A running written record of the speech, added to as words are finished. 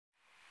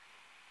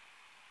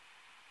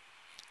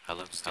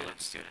Hello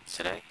students.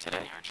 Today in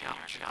our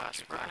geometry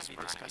class we're going to be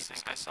discussing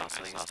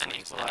isosceles and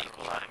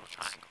equilateral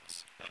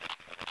triangles.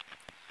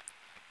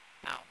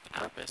 Now the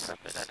purpose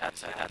is that at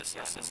the end of this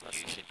lesson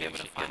you should be able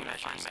to find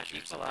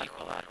measures of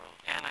equilateral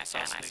and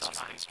isosceles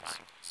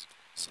triangles.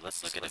 So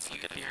let's look at a few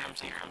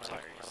theorems and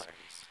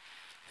corollaries.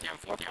 Theorem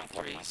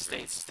 4.3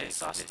 states the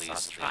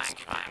isosceles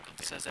triangle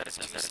says that if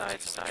two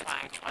sides of the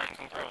triangle are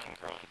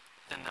congruent,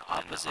 then the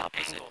opposite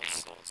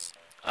angles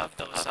of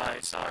those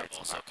sides are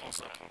also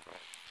congruent.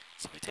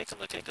 So we take a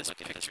look at this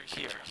picture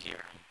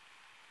here.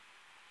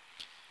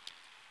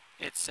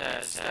 It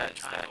says that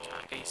triangle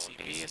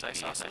ACB is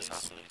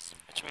isosceles,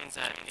 which means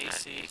that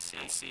AC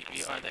and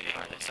CB are the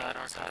angles that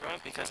are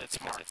congruent because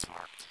it's marked.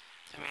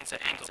 That means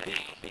that angle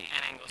B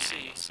and angle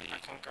C are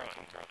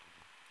congruent.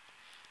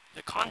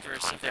 The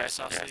converse of the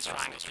isosceles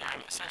triangle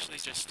theorem essentially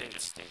just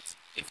states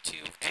if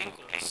two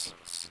angles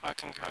are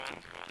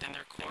congruent, then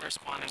their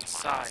corresponding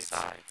sides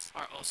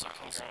are also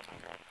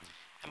congruent.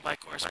 And by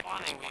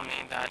corresponding, we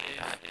mean that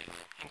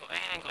if angle A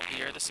and angle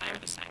B are the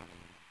same,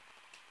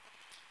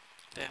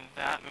 then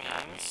that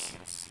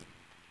means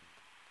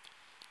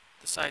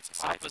the sides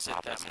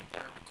opposite them,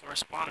 or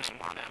corresponding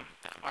them,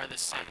 are the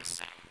same.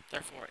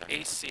 Therefore,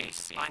 AC,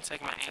 line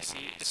segment AC,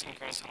 is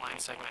congruent to line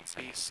segment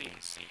BC.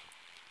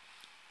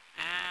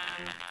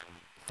 And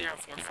theorem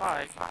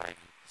 4.5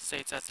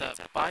 states that the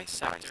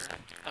bisector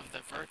of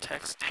the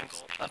vertex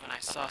angle of an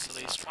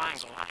isosceles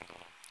triangle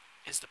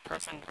is the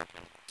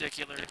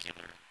perpendicular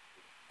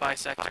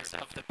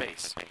bisector of the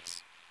base.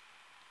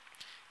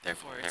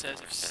 Therefore, it says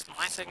if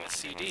line segment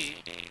CD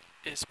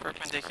is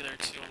perpendicular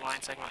to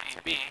line segment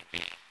AB,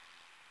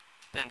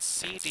 then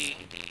CD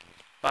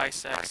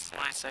bisects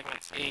line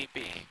segment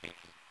AB.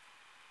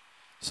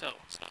 So,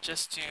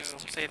 just to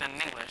say that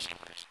in English,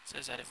 it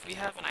says that if we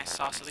have an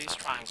isosceles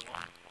triangle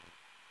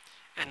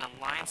and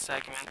a line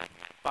segment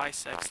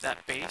bisects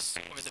that base,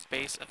 or the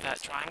base of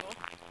that triangle,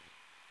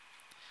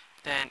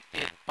 then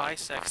it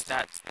bisects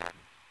that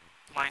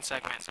line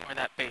segment, or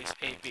that base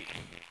AB.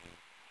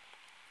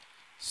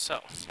 So,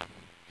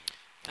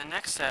 the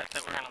next set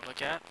that we're going to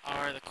look at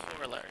are the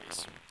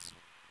corollaries.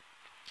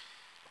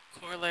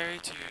 Corollary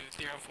to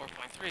theorem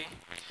 4.3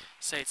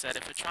 states that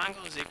if a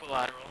triangle is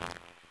equilateral,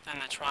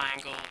 then the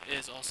triangle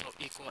is also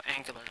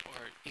equiangular,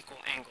 or equal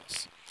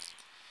angles.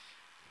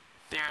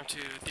 Theorem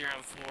to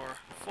theorem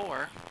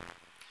 4.4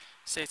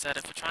 states that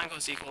if a triangle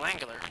is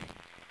equiangular,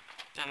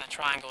 then the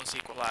triangle is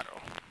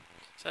equilateral.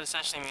 So that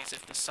essentially means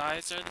if the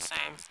sides are the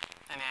same,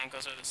 then the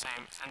angles are the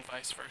same, and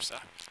vice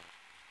versa.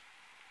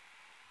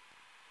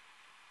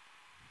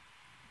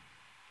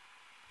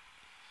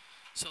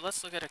 So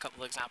let's look at a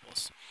couple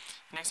examples.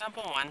 In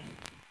example 1,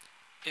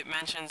 it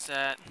mentions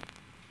that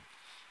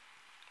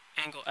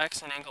angle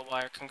X and angle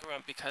Y are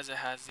congruent because it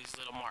has these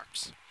little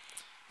marks.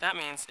 That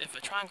means if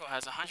a triangle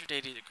has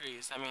 180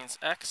 degrees, that means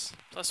X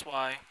plus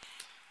Y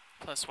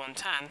plus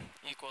 110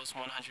 equals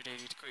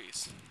 180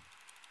 degrees.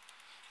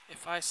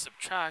 If I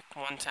subtract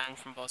 110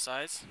 from both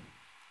sides,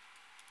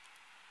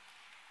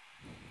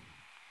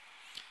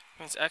 it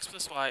means X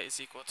plus Y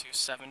is equal to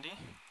 70.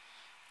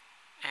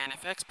 And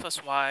if X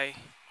plus Y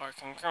are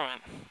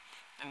congruent,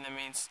 then that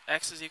means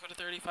X is equal to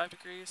 35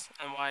 degrees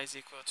and Y is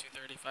equal to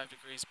 35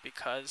 degrees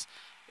because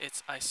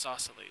it's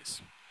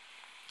isosceles.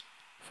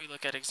 If we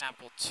look at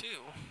example 2,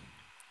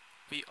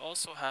 we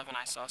also have an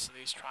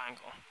isosceles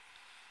triangle.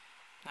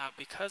 Now,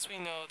 because we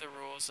know the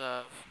rules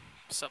of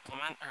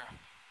supplementary,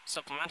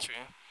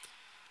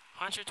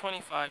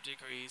 125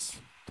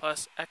 degrees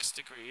plus X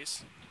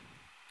degrees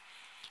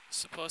is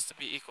supposed to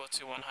be equal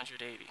to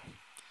 180.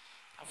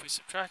 If we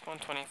subtract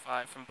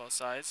 125 from both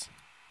sides,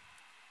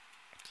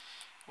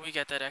 we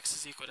get that X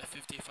is equal to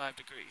 55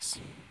 degrees.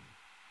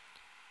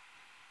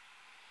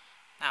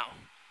 Now,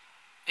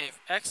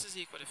 if X is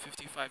equal to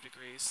 55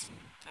 degrees,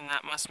 then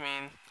that must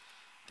mean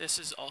this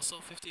is also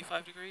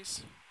 55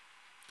 degrees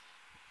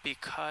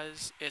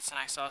because it's an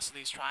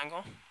isosceles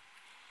triangle.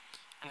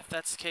 And if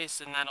that's the case,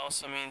 then that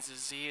also means that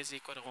Z is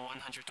equal to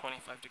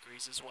 125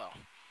 degrees as well.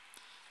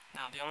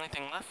 Now, the only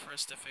thing left for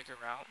us to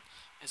figure out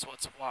is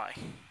what's Y.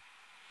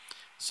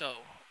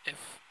 So,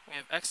 if we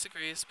have X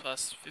degrees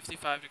plus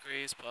 55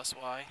 degrees plus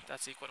Y,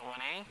 that's equal to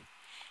 180.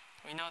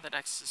 We know that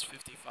X is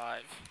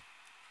 55.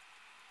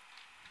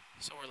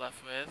 So we're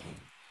left with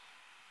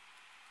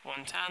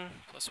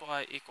 110 plus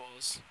Y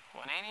equals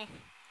 180.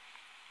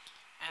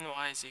 And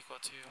Y is equal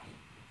to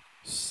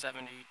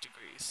 70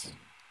 degrees.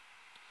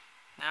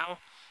 Now,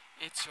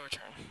 it's your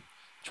turn.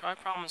 Try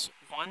problems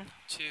 1,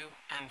 2,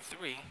 and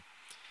 3.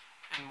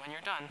 And when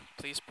you're done,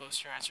 please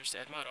post your answers to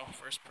Edmodo.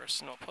 First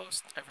person will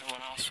post,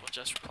 everyone else will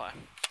just reply.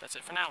 That's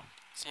it for now.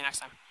 See you next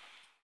time.